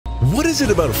What is it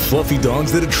about fluffy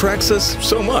dogs that attracts us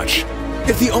so much?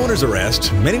 If the owners are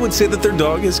asked, many would say that their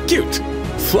dog is cute.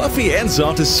 Fluffy and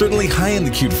soft is certainly high in the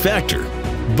cute factor,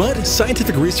 but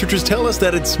scientific researchers tell us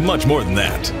that it's much more than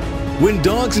that. When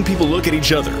dogs and people look at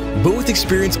each other, both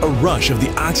experience a rush of the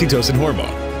oxytocin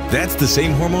hormone. That's the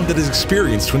same hormone that is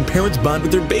experienced when parents bond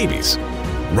with their babies.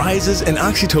 Rises in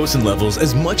oxytocin levels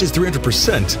as much as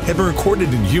 300% have been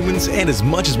recorded in humans and as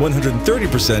much as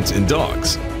 130% in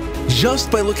dogs,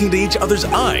 just by looking into each other's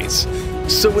eyes.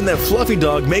 So when that fluffy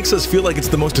dog makes us feel like it's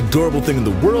the most adorable thing in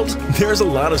the world, there's a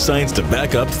lot of science to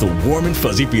back up the warm and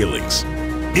fuzzy feelings.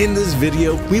 In this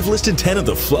video, we've listed 10 of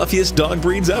the fluffiest dog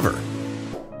breeds ever.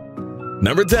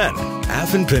 Number 10.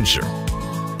 Affin Pinscher.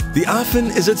 The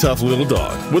Affin is a tough little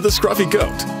dog with a scruffy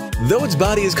coat. Though its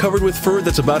body is covered with fur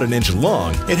that's about an inch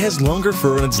long, it has longer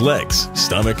fur on its legs,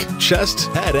 stomach, chest,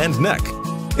 head, and neck.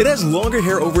 It has longer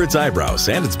hair over its eyebrows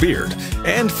and its beard,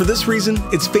 and for this reason,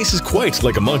 its face is quite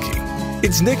like a monkey.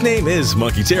 Its nickname is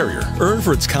Monkey Terrier, earned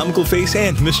for its comical face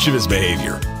and mischievous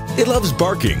behavior. It loves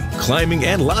barking, climbing,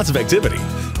 and lots of activity.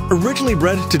 Originally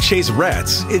bred to chase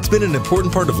rats, it's been an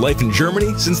important part of life in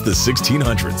Germany since the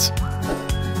 1600s.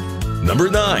 Number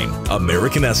 9.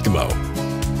 American Eskimo.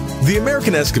 The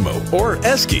American Eskimo, or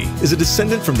Esky, is a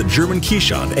descendant from the German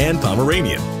Keeshond and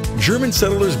Pomeranian. German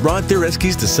settlers brought their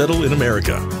Eskies to settle in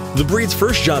America. The breed's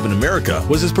first job in America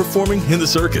was as performing in the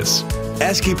circus.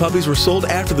 Esky puppies were sold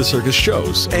after the circus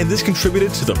shows, and this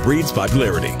contributed to the breed's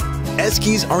popularity.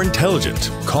 Eskies are intelligent,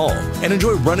 calm, and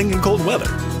enjoy running in cold weather.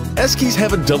 Eskies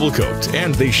have a double coat,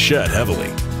 and they shed heavily.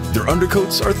 Their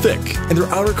undercoats are thick, and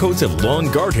their outer coats have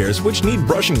long guard hairs which need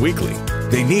brushing weekly.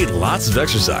 They need lots of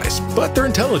exercise, but they're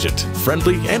intelligent,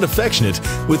 friendly, and affectionate,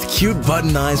 with cute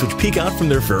button eyes which peek out from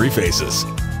their furry faces.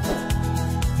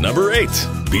 Number 8.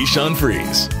 Bichon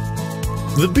Frise.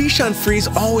 The Bichon Frise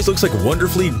always looks like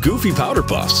wonderfully goofy powder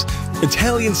puffs.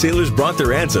 Italian sailors brought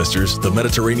their ancestors, the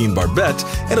Mediterranean barbet,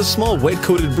 and a small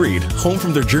white-coated breed, home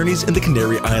from their journeys in the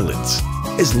Canary Islands.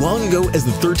 As long ago as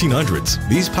the 1300s,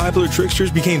 these popular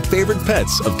tricksters became favorite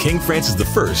pets of King Francis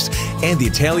I and the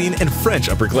Italian and French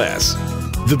upper class.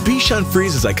 The Bichon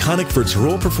Frise is iconic for its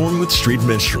role performing with street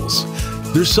minstrels.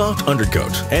 Their soft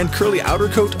undercoat and curly outer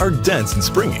coat are dense and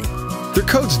springy. Their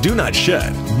coats do not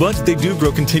shed, but they do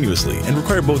grow continuously and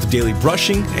require both daily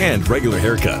brushing and regular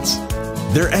haircuts.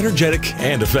 They're energetic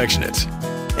and affectionate.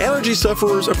 Allergy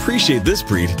sufferers appreciate this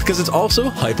breed because it's also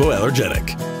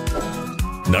hypoallergenic.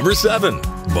 Number 7.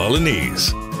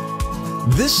 Balinese.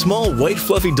 This small white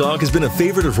fluffy dog has been a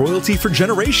favorite of royalty for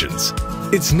generations.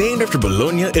 It's named after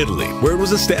Bologna, Italy, where it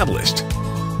was established.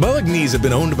 Balinese have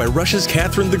been owned by Russia's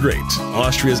Catherine the Great,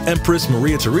 Austria's Empress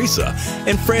Maria Theresa,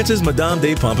 and France's Madame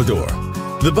de Pompadour.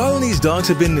 The Balinese dogs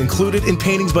have been included in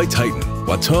paintings by Titan,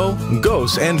 Watteau,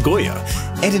 Gauss, and Goya,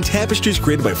 and in tapestries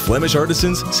created by Flemish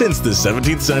artisans since the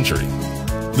 17th century.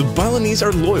 The Balinese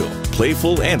are loyal,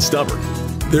 playful, and stubborn.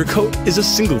 Their coat is a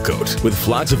single coat, with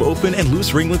flocks of open and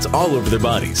loose ringlets all over their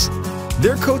bodies.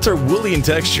 Their coats are woolly in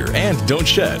texture and don't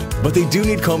shed, but they do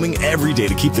need combing every day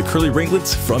to keep the curly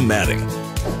ringlets from matting.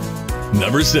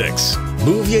 Number 6.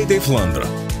 Bouvier de Flandre.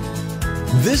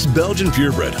 This Belgian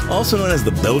purebred, also known as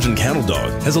the Belgian cattle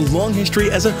dog, has a long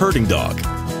history as a herding dog.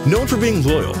 Known for being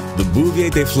loyal, the Bouvier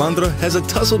de Flandre has a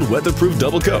tussled weatherproof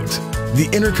double coat. The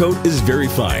inner coat is very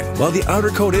fine, while the outer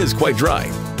coat is quite dry.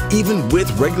 Even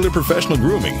with regular professional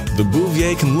grooming, the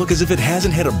Bouvier can look as if it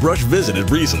hasn't had a brush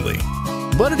visited recently.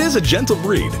 But it is a gentle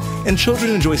breed, and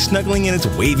children enjoy snuggling in its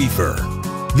wavy fur.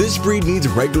 This breed needs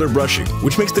regular brushing,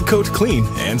 which makes the coat clean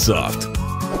and soft.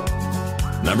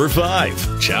 Number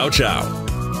 5. Chow Chow.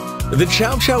 The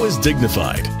Chow Chow is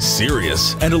dignified,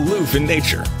 serious, and aloof in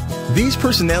nature. These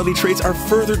personality traits are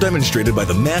further demonstrated by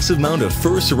the massive amount of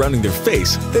fur surrounding their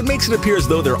face that makes it appear as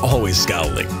though they're always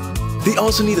scowling. They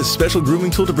also need a special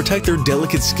grooming tool to protect their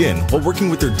delicate skin while working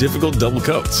with their difficult double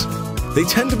coats. They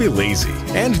tend to be lazy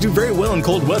and do very well in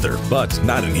cold weather, but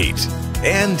not in heat.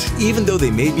 And even though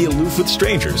they may be aloof with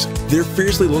strangers, they're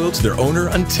fiercely loyal to their owner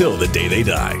until the day they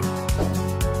die.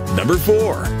 Number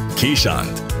 4.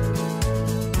 Keeshond.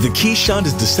 The Keeshond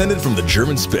is descended from the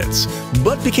German Spitz,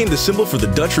 but became the symbol for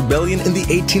the Dutch rebellion in the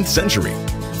 18th century.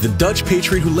 The Dutch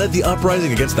patriot who led the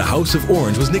uprising against the House of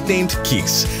Orange was nicknamed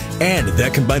Kies, and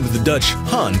that combined with the Dutch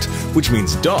Hond, which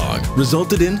means dog,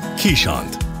 resulted in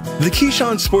Keeshond. The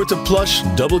Keeshond sports a plush,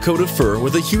 double coat of fur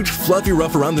with a huge fluffy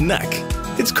ruff around the neck.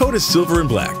 Its coat is silver and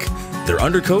black. Their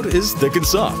undercoat is thick and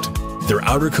soft. Their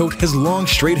outer coat has long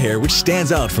straight hair which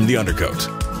stands out from the undercoat.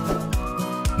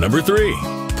 Number 3.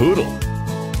 Poodle.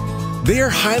 They are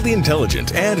highly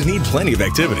intelligent and need plenty of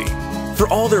activity. For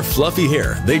all their fluffy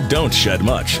hair, they don't shed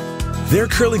much. Their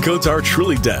curly coats are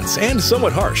truly dense and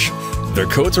somewhat harsh. Their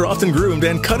coats are often groomed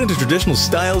and cut into traditional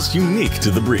styles unique to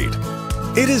the breed.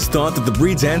 It is thought that the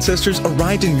breed's ancestors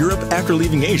arrived in Europe after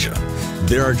leaving Asia.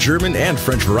 There are German and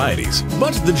French varieties,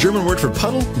 but the German word for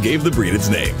puddle gave the breed its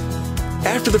name.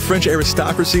 After the French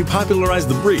aristocracy popularized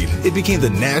the breed, it became the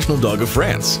national dog of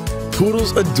France.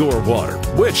 Poodles adore water,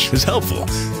 which is helpful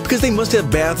because they must have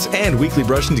baths and weekly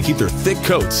brushing to keep their thick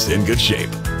coats in good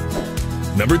shape.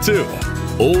 Number 2.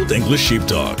 Old English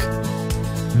Sheepdog.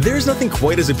 There's nothing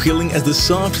quite as appealing as the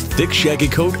soft, thick, shaggy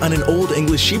coat on an Old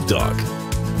English Sheepdog.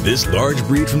 This large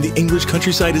breed from the English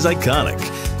countryside is iconic.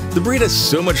 The breed has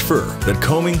so much fur that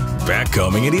combing,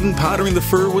 backcombing, and even powdering the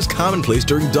fur was commonplace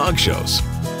during dog shows.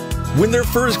 When their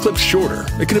fur is clipped shorter,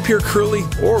 it can appear curly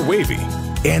or wavy,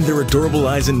 and their adorable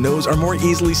eyes and nose are more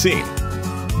easily seen.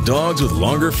 Dogs with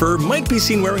longer fur might be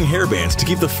seen wearing hairbands to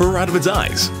keep the fur out of its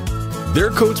eyes. Their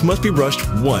coats must be brushed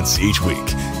once each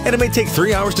week, and it may take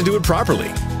 3 hours to do it properly.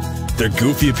 Their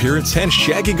goofy appearance and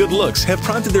shaggy good looks have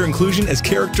prompted their inclusion as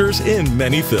characters in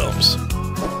many films.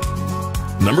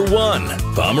 Number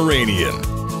 1. Pomeranian.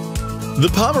 The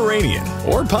Pomeranian,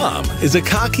 or Pom, is a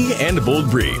cocky and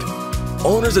bold breed.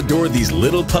 Owners adore these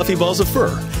little puffy balls of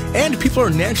fur, and people are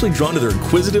naturally drawn to their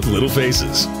inquisitive little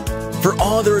faces. For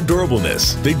all their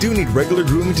adorableness, they do need regular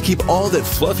grooming to keep all that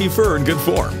fluffy fur in good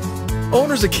form.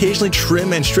 Owners occasionally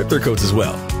trim and strip their coats as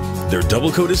well. Their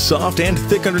double coat is soft and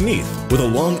thick underneath, with a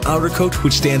long outer coat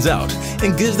which stands out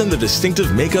and gives them the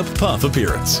distinctive makeup puff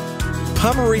appearance.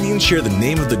 Pomeranians share the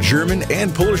name of the German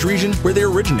and Polish region where they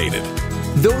originated.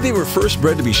 Though they were first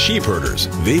bred to be sheep herders,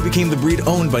 they became the breed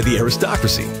owned by the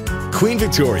aristocracy. Queen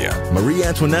Victoria, Marie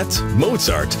Antoinette,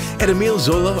 Mozart, and Emile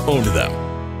Zola owned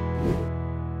them.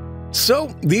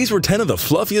 So, these were 10 of the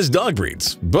fluffiest dog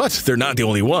breeds, but they're not the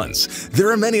only ones.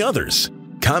 There are many others.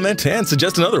 Comment and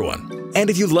suggest another one. And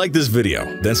if you like this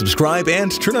video, then subscribe and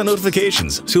turn on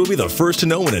notifications so you'll be the first to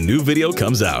know when a new video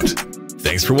comes out.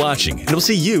 Thanks for watching, and we'll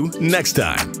see you next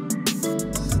time.